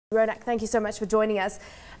Ronak, thank you so much for joining us.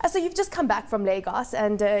 So you've just come back from Lagos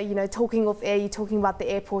and, talking off air, you're talking about the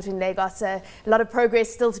airport in Lagos. A lot of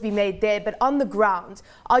progress still to be made there, but on the ground,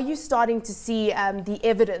 are you starting to see the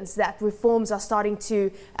evidence that reforms are starting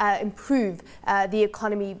to improve the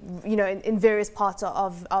economy, in various parts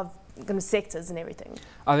of sectors and everything?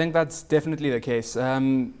 I think that's definitely the case.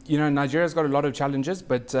 Nigeria's got a lot of challenges,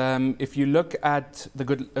 but if you look at the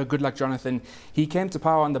Goodluck Jonathan, he came to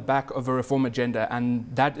power on the back of a reform agenda, and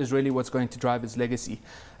that is really what's going to drive his legacy.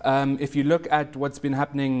 If you look at what's been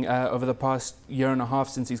happening over the past year and a half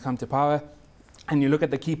since he's come to power, and you look at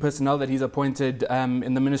the key personnel that he's appointed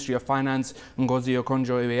in the Ministry of Finance, Ngozi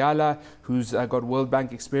Okonjo-Iweala, who's got World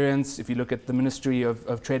Bank experience. If you look at the Ministry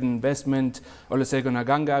of Trade and Investment, Olusegun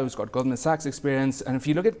Aganga, who's got Goldman Sachs experience. And if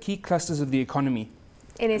you look at key clusters of the economy,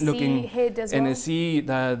 NSE head as well.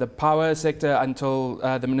 NSE, the power sector until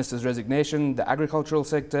the minister's resignation, the agricultural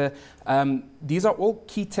sector. These are all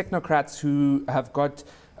key technocrats who have got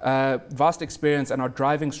vast experience and are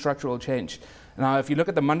driving structural change. Now, if you look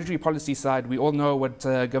at the monetary policy side, we all know what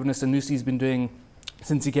Governor Sanusi's been doing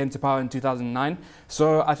since he came to power in 2009.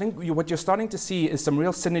 So I think what you're starting to see is some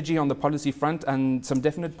real synergy on the policy front and some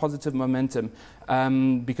definite positive momentum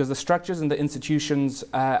because the structures and the institutions,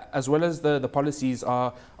 as well as the policies,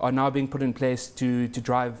 are now being put in place to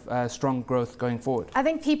drive strong growth going forward. I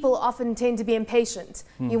think people often tend to be impatient.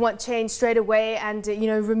 You want change straight away, and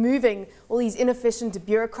removing all these inefficient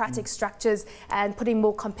bureaucratic structures and putting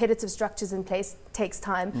more competitive structures in place takes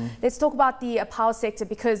time. Let's talk about the power sector,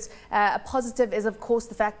 because a positive is, of course,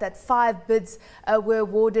 the fact that 5 bids were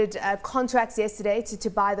awarded contracts yesterday to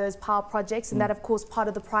buy those power projects, and that, of course, part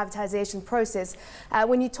of the privatization process.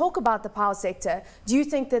 When you talk about the power sector, do you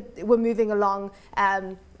think that we're moving along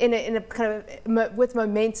in a kind of with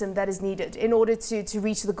momentum that is needed in order to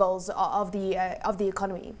reach the goals of the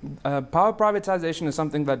economy? Power privatization is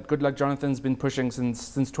something that Goodluck Jonathan's been pushing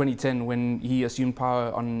since 2010, when he assumed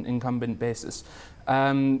power on an incumbent basis.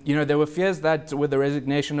 There were fears that with the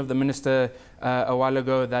resignation of the minister a while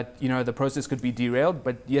ago that the process could be derailed,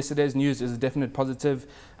 but yesterday's news is a definite positive,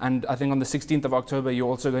 and I think on the 16th of October you're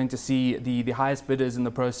also going to see the highest bidders in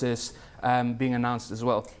the process being announced as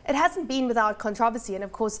well. It hasn't been without controversy, and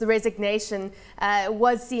of course the resignation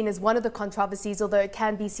was seen as one of the controversies, although it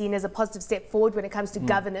can be seen as a positive step forward when it comes to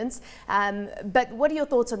governance. But what are your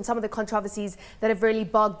thoughts on some of the controversies that have really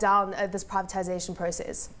bogged down this privatization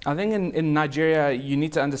process? I think in Nigeria you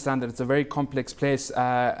need to understand that it's a very complex place,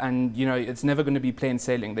 and it's never going to be plain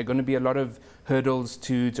sailing. There are going to be a lot of hurdles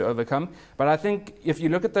to overcome. But I think if you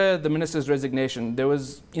look at the minister's resignation, there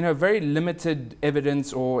was very limited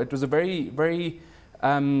evidence, or it was a very the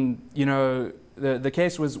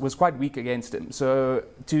case was quite weak against him. So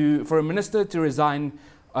for a minister to resign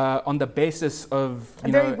on the basis of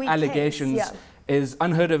allegations is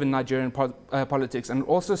unheard of in Nigerian politics, and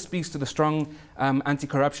also speaks to the strong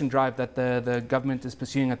anti-corruption drive that the government is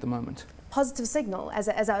pursuing at the moment. Positive signal, as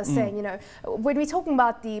I was saying, when we're talking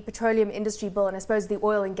about the petroleum industry bill and I suppose the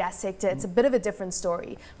oil and gas sector, it's a bit of a different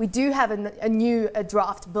story. We do have a new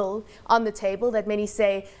draft bill on the table that many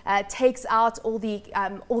say takes out all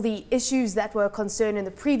the issues that were a concern in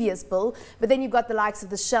the previous bill, but then you've got the likes of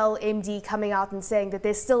the Shell MD coming out and saying that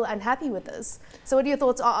they're still unhappy with this. So what are your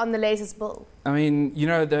thoughts on the latest bill? I mean,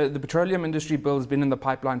 the petroleum industry bill has been in the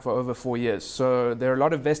pipeline for over 4 years, so there are a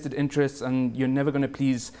lot of vested interests, and you're never going to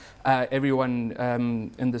please everyone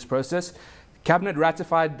in this process. Cabinet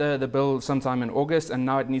ratified the bill sometime in August, and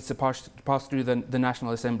now it needs to pass through the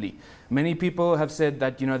National Assembly. Many people have said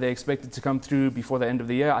that they expect it to come through before the end of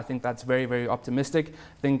the year. I think that's very, very optimistic.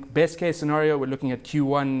 I think best case scenario, we're looking at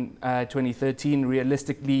Q1 2013,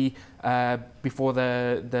 realistically before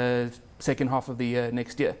the second half of the year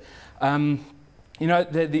next year.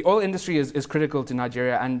 The oil industry is critical to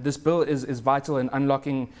Nigeria, and this bill is vital in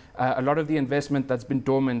unlocking a lot of the investment that's been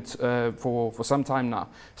dormant for some time now.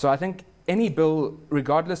 So I think any bill,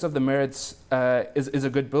 regardless of the merits, is a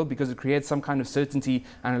good bill because it creates some kind of certainty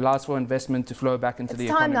and allows for investment to flow back into the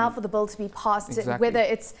economy. It's time now for the bill to be passed, exactly. Whether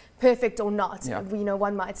it's perfect or not,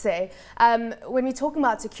 one might say. When we're talking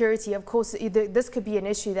about security, of course, this could be an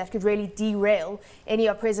issue that could really derail any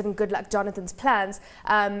of President Goodluck Jonathan's plans.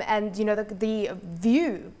 And the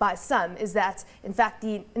view by some is that, in fact,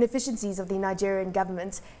 the inefficiencies of the Nigerian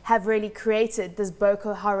government have really created this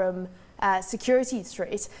Boko Haram security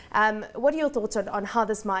threat. What are your thoughts on how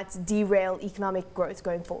this might derail economic growth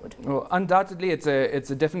going forward? Well, undoubtedly, it's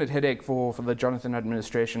a definite headache for the Jonathan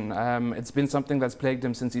administration. It's been something that's plagued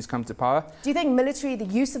him since he's come to power. Do you think the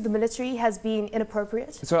use of the military has been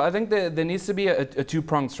inappropriate? So I think there needs to be a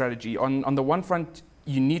two-pronged strategy. On the one front,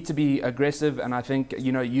 you need to be aggressive, and I think,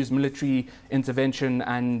 you know, use military intervention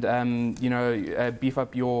and you know, beef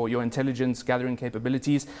up your intelligence gathering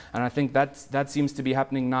capabilities. And I think that seems to be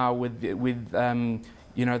happening now with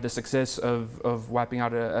you know, the success of wiping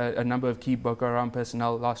out a number of key Boko Haram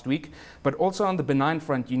personnel last week. But also on the benign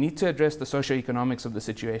front, you need to address the socioeconomics of the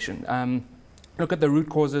situation. Look at the root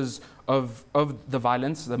causes of the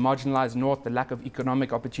violence, the marginalized north, the lack of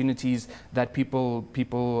economic opportunities that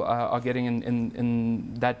people are getting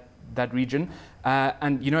in that region.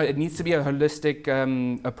 And, you know, it needs to be a holistic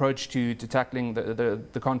approach to tackling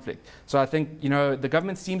the conflict. So I think, you know, the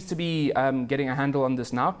government seems to be getting a handle on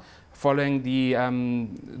this now, following the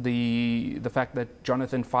fact that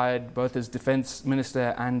Jonathan fired both his defense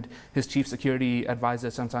minister and his chief security advisor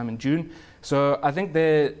sometime in June. So I think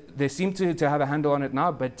they seem to have a handle on it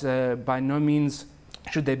now, but by no means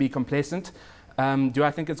should they be complacent. Do I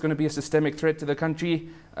think it's going to be a systemic threat to the country?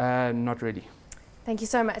 Not really. Thank you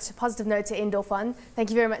so much. A positive note to end off on.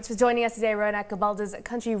 Thank you very much for joining us today, Ronak Gopaldas,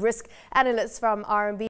 country risk analyst from RMB.